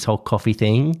into this whole coffee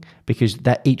thing because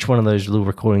each one of those little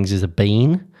recordings is a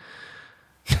bean.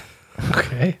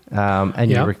 Okay. And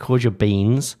you record your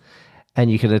beans and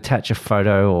you can attach a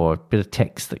photo or a bit of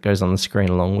text that goes on the screen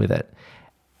along with it.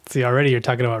 See, already you're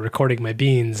talking about recording my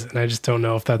beans, and I just don't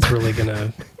know if that's really going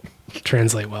to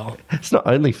translate well. It's not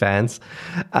OnlyFans.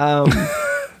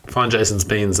 Find Jason's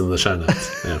beans in the show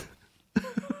notes. Yeah.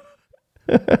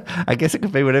 I guess it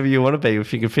could be whatever you want to be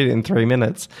if you can fit it in 3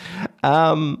 minutes.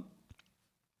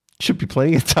 Should be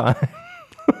plenty of time.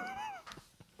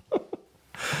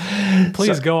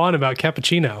 Please go on about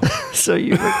cappuccino. So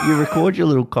you record your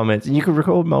little comments, and you can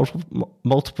record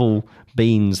multiple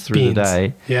beans through the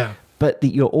day. Yeah. But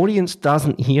your audience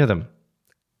doesn't hear them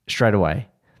straight away.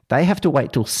 They have to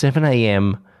wait till 7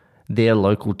 a.m. their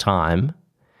local time,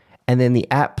 and then the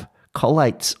app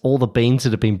collates all the beans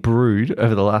that have been brewed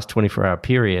over the last 24-hour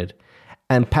period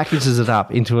and packages it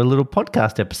up into a little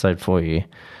podcast episode for you.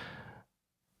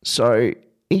 So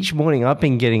each morning I've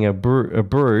been getting a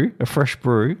fresh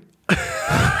brew of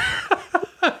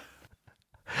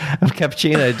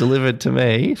cappuccino delivered to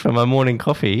me for my morning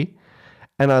coffee,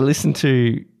 and I listen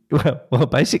to, well,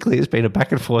 basically it's been a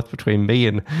back and forth between me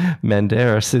and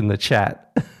Manderis in the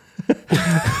chat.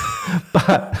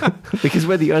 But because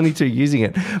we're the only two using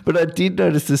it. But I did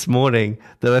notice this morning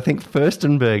that I think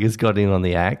Furstenberg has got in on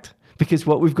the act, because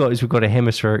what we've got is we've got a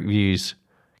Hemispheric Views.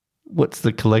 What's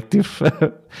the collective?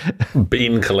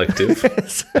 Bean Collective.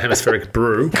 Hemispheric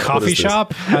Brew. Coffee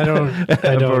shop? I don't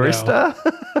barista?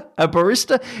 know. A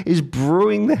barista is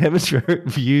brewing the Hemispheric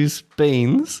Views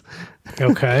beans.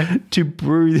 Okay. To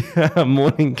brew a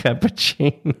morning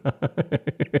cappuccino.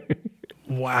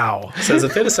 Wow. So is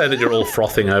it fair to say that you're all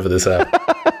frothing over this app?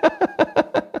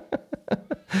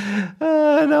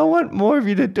 And I want more of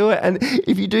you to do it. And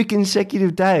if you do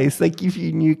consecutive days, they give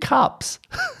you new cups.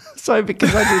 So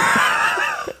because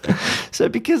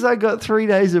I got 3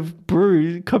 days of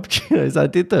brewed cappuccinos, I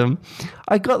did them.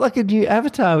 I got like a new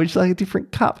avatar, which is like a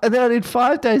different cup. And then I did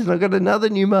 5 days, and I got another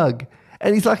new mug.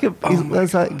 And he's like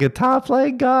he's like a guitar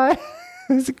playing guy.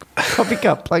 He's a coffee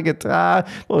cup playing guitar,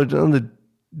 or on the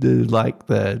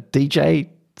DJ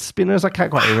spinners. I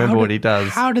can't quite remember what he does.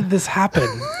 How did this happen?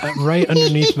 Right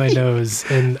underneath my nose,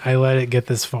 and I let it get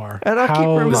this far. And I keep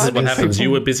reminding this is what happens. You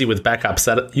were busy with backup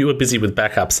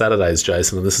Saturdays,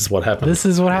 Jason, and this is what happened. This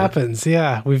is what happens.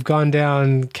 Yeah, we've gone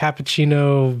down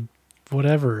cappuccino,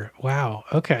 whatever. Wow.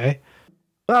 Okay.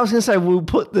 Well, I was going to say we'll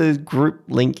put the group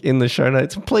link in the show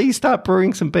notes. Please start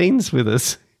brewing some beans with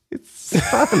us. It's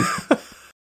fun.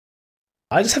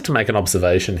 I just have to make an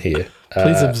observation here.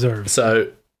 Please observe.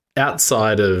 So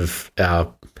outside of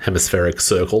our hemispheric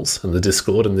circles and the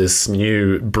Discord and this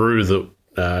new brew that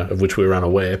of which we were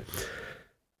unaware,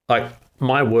 like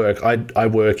my work, I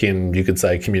work in, you could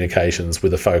say, communications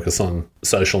with a focus on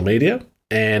social media.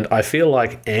 And I feel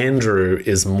like Andrew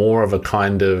is more of a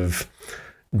kind of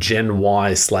Gen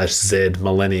Y/Z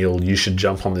millennial. You should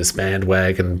jump on this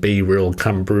bandwagon, be real,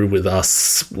 come brew with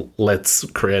us. Let's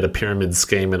create a pyramid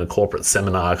scheme in a corporate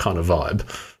seminar kind of vibe.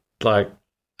 Like,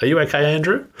 are you okay,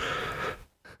 Andrew?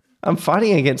 I'm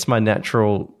fighting against my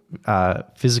natural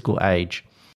physical age.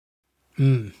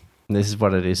 Mm. This is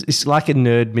what it is. It's like a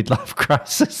nerd midlife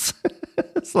crisis.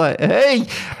 It's like, hey,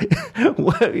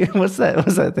 what's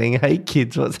that thing? Hey,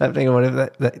 kids, what's happening? Or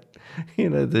whatever that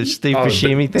the Steve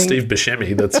Buscemi thing. Steve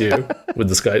Buscemi, that's you with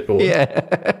the skateboard. Yeah,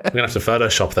 we're gonna have to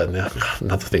Photoshop that now.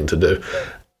 Another thing to do.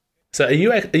 So, are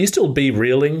you still be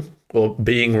reeling or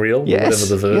being real? Yes. Whatever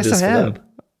the verb is for that.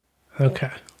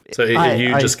 Okay. So are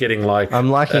you just getting like I'm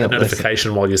liking a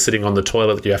notification while you're sitting on the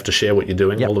toilet that you have to share what you're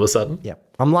doing all of a sudden?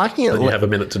 Yep. I'm liking it. You have a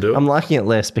minute to do it. I'm liking it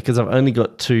less because I've only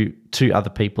got two other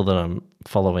people that I'm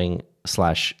following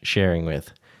 / sharing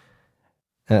with.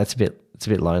 And it's a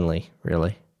bit lonely,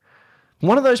 really.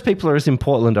 One of those people is in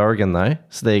Portland, Oregon, though.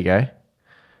 So there you go.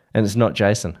 And it's not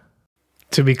Jason.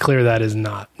 To be clear, that is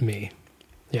not me.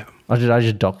 Yeah. Oh, did I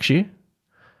just dox you?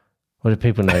 Or do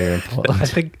people know you're in Portland?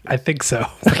 I think so.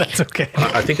 But that's okay.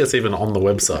 I think it's even on the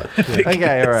website.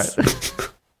 Okay, all right.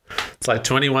 It's like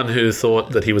to anyone who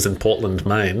thought that he was in Portland,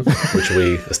 Maine, which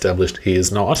we established he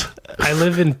is not. I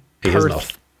live in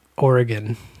Perth,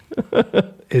 Oregon.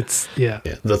 It's, yeah.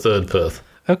 The third Perth.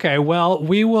 Okay, well,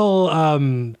 we will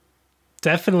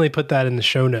definitely put that in the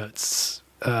show notes,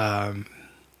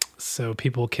 so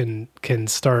people can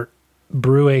start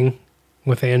brewing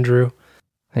with Andrew.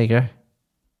 There you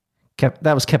go.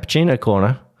 That was Cappuccino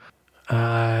Corner.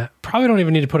 Probably don't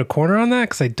even need to put a corner on that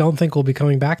because I don't think we'll be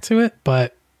coming back to it,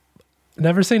 but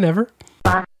never say never.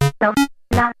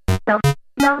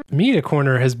 Media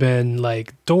Corner has been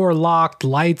like door locked,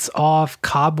 lights off,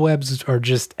 cobwebs are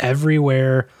just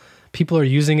everywhere. People are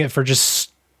using it for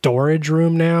just storage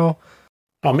room now.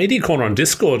 Oh, Media Corner on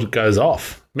Discord goes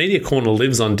off. Media Corner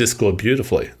lives on Discord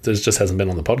beautifully. It just hasn't been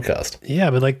on the podcast.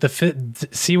 Yeah, but like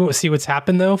see what's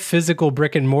happened though? Physical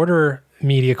brick and mortar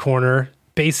Media Corner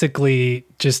basically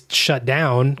just shut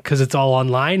down because it's all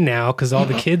online now because all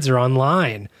the kids are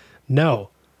online. No,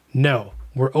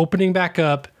 we're opening back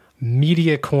up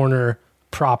Media Corner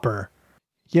proper.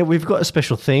 Yeah, we've got a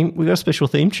special theme. We've got a special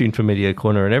theme tune for Media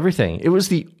Corner and everything. It was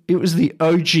the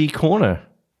OG corner.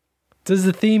 Does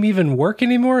the theme even work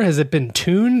anymore? Has it been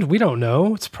tuned? We don't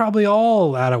know. It's probably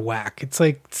all out of whack. It's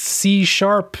like C#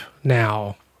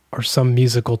 now or some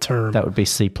musical term. That would be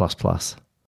C++.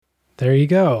 There you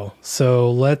go.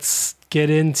 So let's get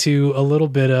into a little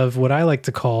bit of what I like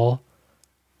to call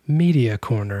Media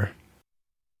Corner.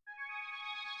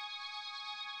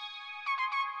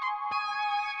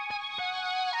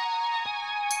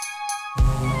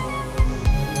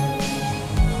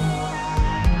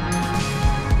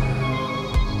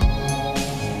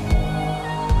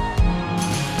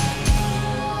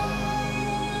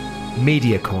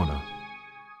 Media Corner.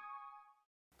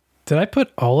 Did I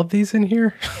put all of these in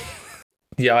here?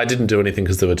 Yeah, I didn't do anything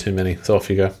because there were too many. So off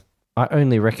you go. I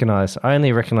only recognize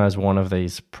one of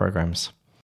these programs.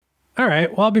 All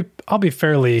right. Well, I'll be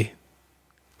fairly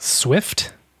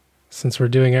swift since we're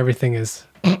doing everything as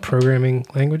programming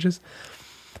languages.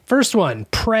 First one,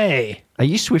 Prey. Are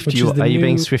you Swift UI? Are you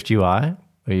being Swift UI? Or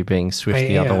are you being Swift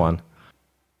the other one?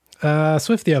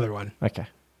 Swift the other one. Okay.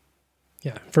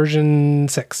 Yeah, version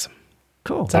 6.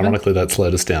 Cool. 7? Ironically, that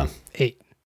slowed us down. 8.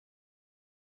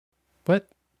 What?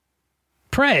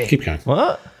 Prey. Keep going.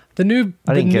 What? The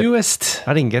newest.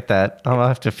 I didn't get that. I'll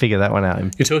have to figure that one out.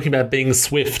 You're talking about being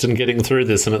swift and getting through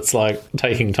this, and it's like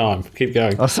taking time. Keep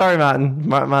going. Oh, sorry, Martin.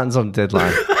 Martin's on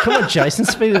deadline. Come on, Jason,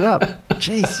 speed it up.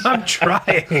 Jeez.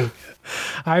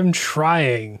 I'm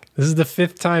trying. This is the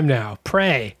 5th time now.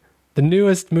 Prey, the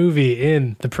newest movie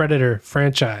in the Predator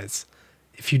franchise.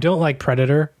 If you don't like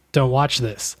Predator, don't watch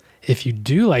this. If you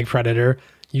do like Predator,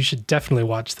 you should definitely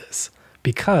watch this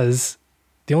because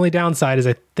the only downside is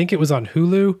I think it was on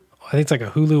Hulu. I think it's like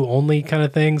a Hulu only kind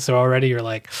of thing. So already you're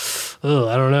like, oh,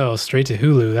 I don't know, straight to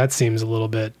Hulu. That seems a little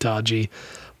bit dodgy.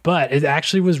 But it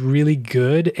actually was really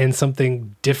good and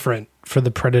something different for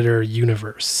the Predator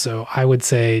universe. So I would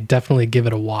say definitely give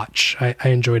it a watch. I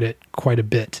enjoyed it quite a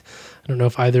bit. I don't know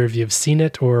if either of you have seen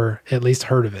it or at least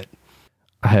heard of it.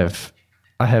 I have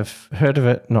heard of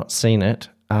it, not seen it.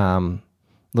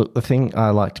 Look, the thing I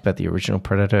liked about the original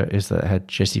Predator is that it had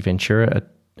Jesse Ventura,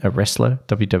 a wrestler,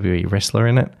 WWE wrestler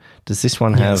in it. Does this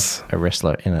one have a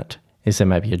wrestler in it? Is there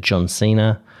maybe a John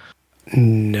Cena?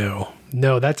 No,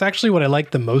 that's actually what I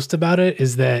like the most about it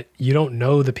is that you don't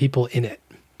know the people in it.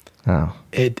 Oh.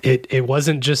 It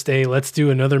wasn't just a let's do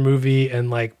another movie and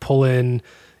like pull in,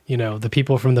 the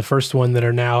people from the first one that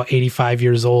are now 85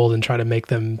 years old and try to make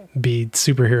them be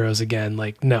superheroes again.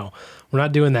 Like, no, we're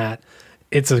not doing that.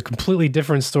 It's a completely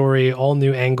different story, all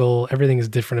new angle. Everything is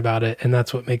different about it. And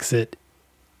that's what makes it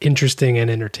interesting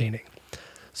and entertaining.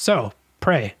 So,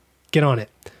 Prey, get on it.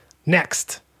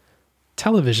 Next,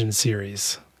 television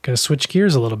series. Going to switch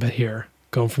gears a little bit here.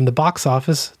 Going from the box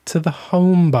office to the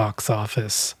home box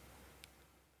office.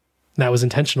 That was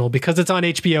intentional because it's on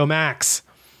HBO Max.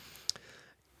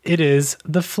 It is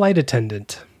The Flight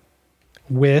Attendant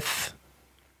with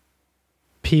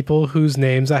people whose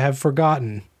names I have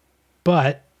forgotten,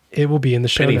 but it will be in the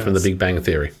show Penny notes. from The Big Bang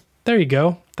Theory. There you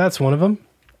go. That's one of them.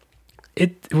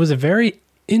 It was a very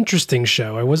interesting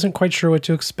show. I wasn't quite sure what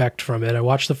to expect from it. I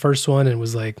watched the first one and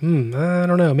was like, I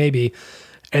don't know, maybe.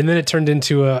 And then it turned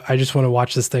into I just want to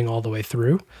watch this thing all the way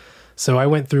through. So I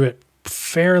went through it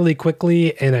fairly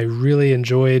quickly and I really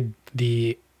enjoyed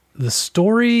the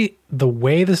story, the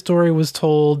way the story was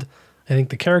told. I think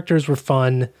the characters were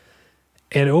fun.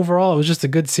 And overall, it was just a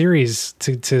good series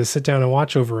to sit down and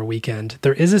watch over a weekend.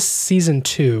 There is a season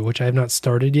 2, which I have not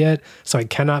started yet, so I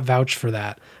cannot vouch for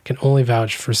that. I can only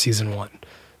vouch for season 1.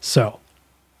 So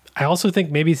I also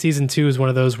think maybe season 2 is one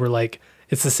of those where like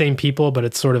it's the same people, but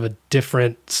it's sort of a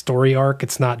different story arc.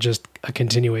 It's not just a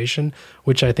continuation,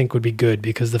 which I think would be good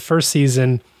because the first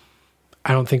season,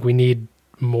 I don't think we need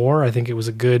more. I think it was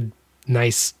a good,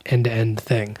 nice end-to-end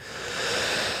thing.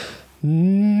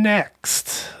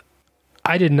 Next,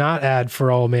 I did not add For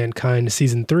All Mankind to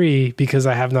season 3 because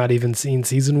I have not even seen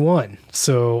season 1.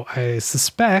 So I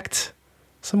suspect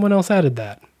someone else added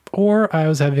that. Or I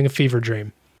was having a fever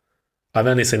dream. I've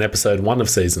only seen episode 1 of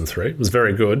season 3. It was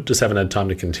very good, just haven't had time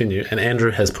to continue. And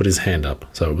Andrew has put his hand up,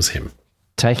 so it was him.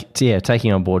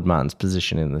 Taking on board Martin's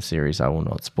position in the series, I will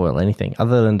not spoil anything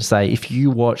other than to say if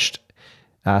you watched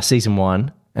season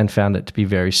 1 and found it to be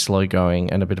very slow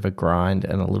going and a bit of a grind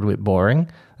and a little bit boring,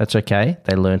 that's okay.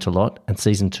 They learnt a lot, and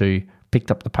season 2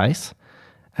 picked up the pace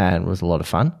and was a lot of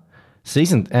fun.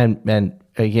 And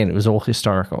again, it was all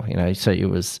historical, so it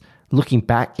was looking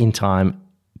back in time,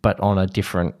 but on a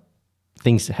different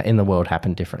things in the world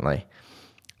happen differently.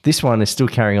 This one is still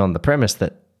carrying on the premise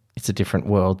that it's a different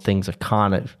world. Things are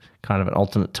kind of an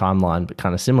alternate timeline, but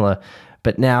kind of similar.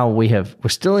 But now we're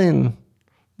still in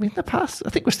the past.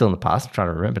 I think we're still in the past. I'm trying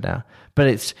to remember now. But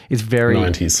it's very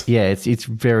 90s. Yeah, it's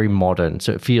very modern.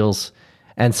 So it feels,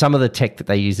 and some of the tech that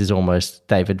they use is almost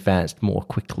they've advanced more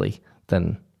quickly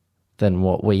than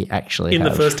what we actually have.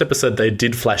 In the first episode, they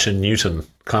did flash a Newton,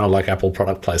 kind of like Apple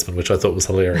product placement, which I thought was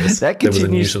hilarious. That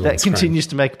continues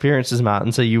to make appearances,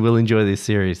 Martin, so you will enjoy this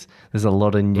series. There's a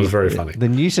lot of Newton. It was very funny. The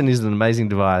Newton is an amazing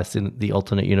device in the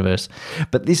alternate universe.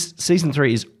 But this season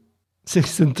 3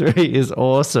 is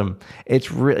awesome.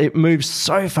 It moves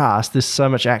so fast. There's so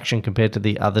much action compared to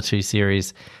the other 2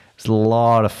 series. It's a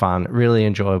lot of fun, really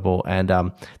enjoyable,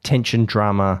 and tension,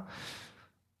 drama,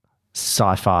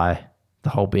 sci-fi, the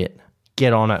whole bit.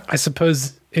 Get on it. I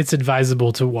suppose it's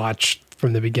advisable to watch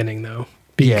from the beginning, though,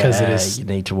 because it is. You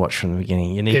need to watch from the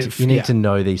beginning. You need to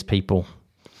know these people.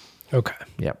 Okay.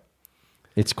 Yep.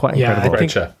 It's quite incredible.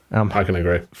 Great show. I can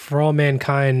agree. For All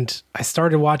Mankind, I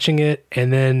started watching it,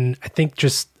 and then I think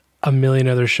just a million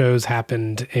other shows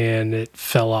happened, and it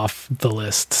fell off the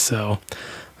list. So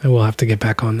I will have to get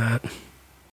back on that.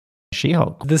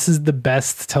 She-Hulk. This is the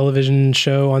best television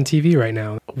show on TV right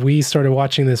now. We started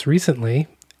watching this recently,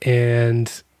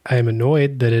 and I am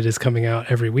annoyed that it is coming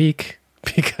out every week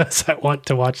because I want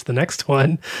to watch the next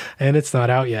one, and it's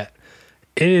not out yet.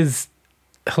 It is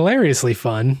hilariously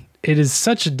fun. It is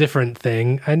such a different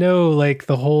thing. I know, like,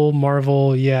 the whole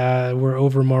Marvel, we're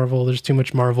over Marvel, there's too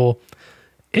much Marvel.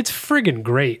 It's friggin'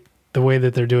 great the way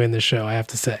that they're doing this show, I have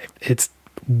to say. It's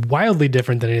wildly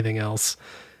different than anything else.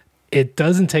 It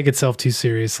doesn't take itself too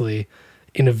seriously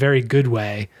in a very good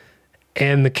way.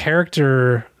 And the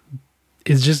character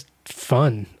is just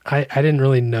fun. I didn't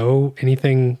really know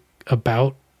anything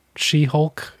about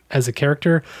She-Hulk as a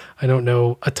character. I don't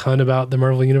know a ton about the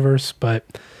Marvel Universe, but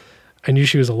I knew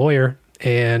she was a lawyer,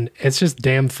 and it's just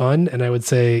damn fun. And I would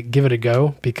say give it a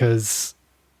go because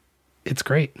it's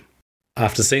great.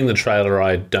 After seeing the trailer,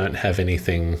 I don't have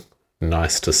anything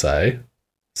nice to say,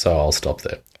 so I'll stop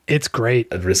there. It's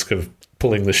great. At risk of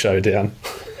pulling the show down.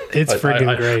 It's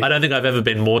freaking great. I don't think I've ever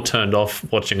been more turned off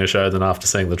watching a show than after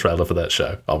seeing the trailer for that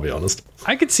show, I'll be honest.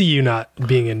 I could see you not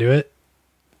being into it.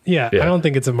 Yeah. I don't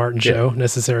think it's a Martin show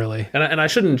necessarily. And I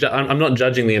shouldn't, I'm not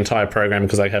judging the entire program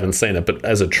because I haven't seen it, but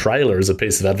as a trailer, as a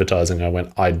piece of advertising,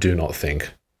 I do not think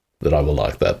that I will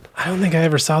like that. I don't think I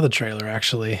ever saw the trailer,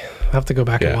 actually. I'll have to go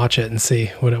back and watch it and see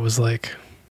what it was like.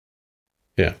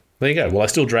 Yeah. There you go. Well, I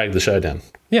still dragged the show down.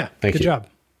 Yeah. Good job.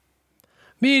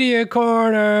 Media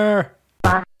Corner.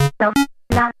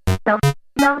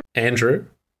 Andrew,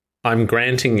 I'm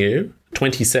granting you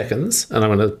 20 seconds, and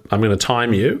I'm going to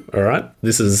time you. All right.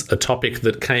 This is a topic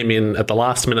that came in at the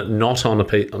last minute, not on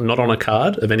a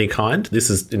card of any kind. This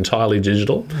is entirely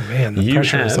digital. Oh man, the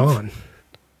pressure is on.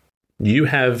 You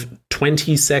have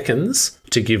 20 seconds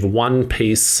to give one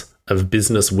piece of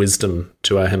business wisdom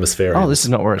to our hemispherians. Oh, this is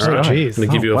not where it's right. at. I'm going to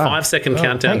give you a 5-second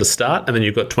countdown to start, and then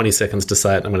you've got 20 seconds to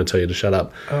say it. And I'm going to tell you to shut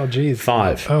up. Oh, geez.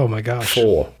 5. Oh, my gosh.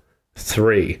 4,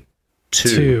 3,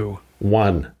 2,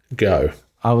 1, go.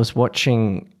 I was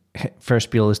watching Ferris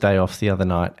Bueller's Day Off the other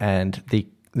night, and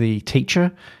the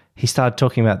teacher, he started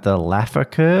talking about the Laffer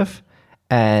curve,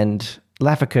 and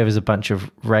Laffer curve is a bunch of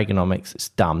Reaganomics. It's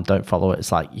dumb. Don't follow it.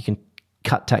 It's like you can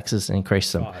cut taxes and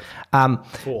increase them. 5,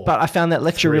 4, but I found that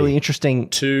lecture 3, really interesting.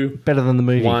 2, better than the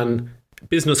movie. 1.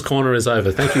 Business Corner is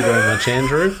over. Thank you very much,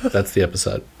 Andrew. That's the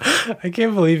episode. I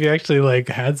can't believe you actually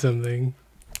had something.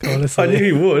 Honestly, I knew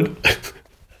you would.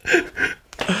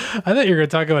 I thought you were going to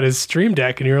talk about his Stream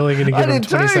Deck, and you're only going to give him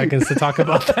 20 seconds to talk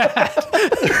about that.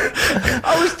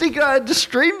 I was thinking I had the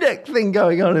Stream Deck thing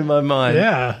going on in my mind.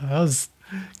 Yeah, that was.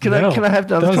 Can I have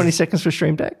another 20 seconds for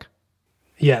Stream Deck?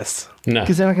 Yes. No.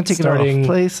 Because then I can take it off,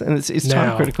 please. And it's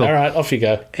time critical. All right, off you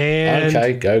go. And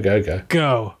okay, go.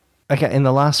 Go. Okay, in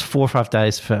the last 4 or 5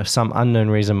 days, for some unknown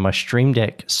reason, my Stream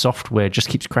Deck software just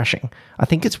keeps crashing. I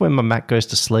think it's when my Mac goes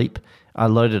to sleep I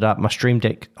loaded up. My Stream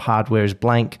Deck hardware is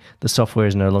blank. The software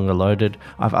is no longer loaded.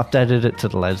 I've updated it to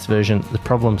the latest version. The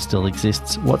problem still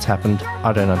exists. What's happened?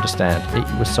 I don't understand.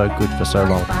 It was so good for so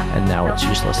long, and now it's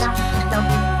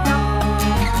useless.